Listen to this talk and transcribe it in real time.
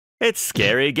It's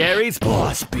Scary Gary's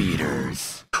Boss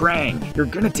Beaters. Krang, you're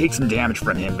gonna take some damage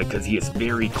from him because he is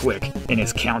very quick in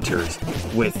his counters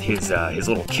with his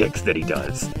little kicks that he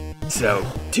does. So,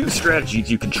 two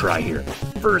strategies you can try here.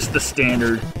 First, the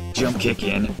standard jump kick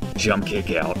in, jump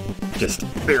kick out. Just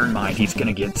bear in mind he's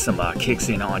gonna get some kicks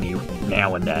in on you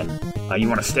now and then. You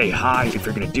want to stay high if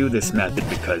you're going to do this method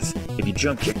because if you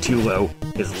jump kick too low,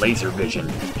 his laser vision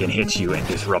can hit you and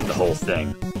disrupt the whole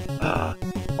thing.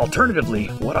 Alternatively,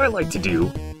 what I like to do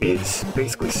is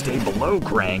basically stay below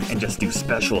Krang and just do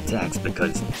special attacks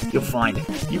because you'll find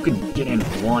you can get in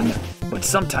one, but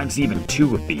sometimes even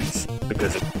two of these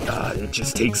because it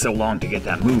just takes so long to get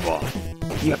that move off.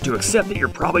 You have to accept that you're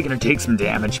probably going to take some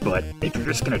damage, but if you're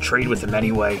just going to trade with him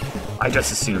anyway, I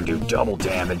just assume do double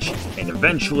damage, and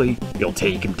eventually, you'll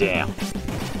take him down.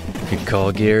 Good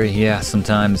call, Gary. Yeah,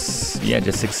 sometimes,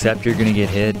 just accept you're going to get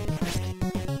hit.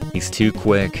 He's too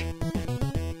quick.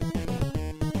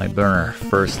 Might burn our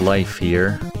first life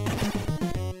here.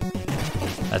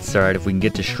 That's alright, if we can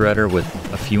get to Shredder with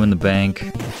a few in the bank,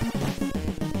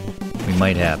 we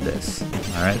might have this.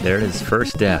 Alright, there it is,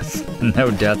 first death.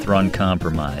 No death run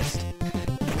compromised.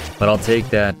 But I'll take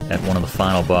that at one of the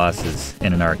final bosses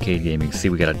in an arcade game. You can see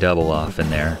we got a double off in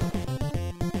there.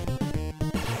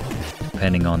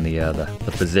 Depending on the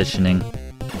positioning,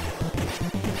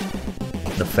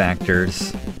 the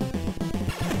factors.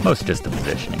 Most just the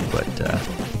positioning, but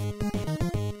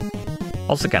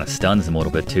also kind of stuns him a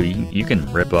little bit too. You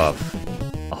can rip off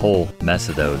a whole mess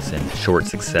of those in short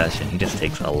succession. He just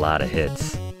takes a lot of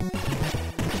hits.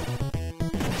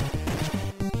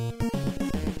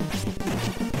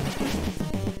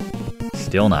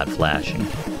 Still not flashing.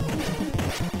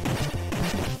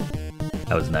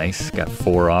 That was nice. Got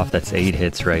 4 off. That's 8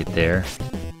 hits right there.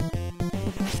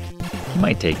 He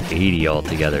might take 80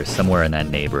 altogether, somewhere in that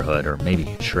neighborhood, or maybe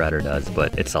Shredder does,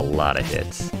 but it's a lot of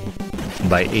hits. And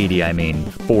by 80, I mean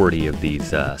 40 of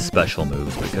these special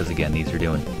moves, because again, these are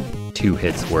doing 2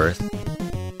 hits worth.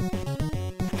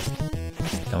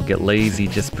 Don't get lazy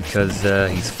just because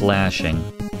he's flashing.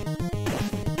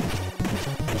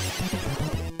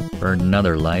 Burn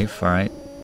another life, alright.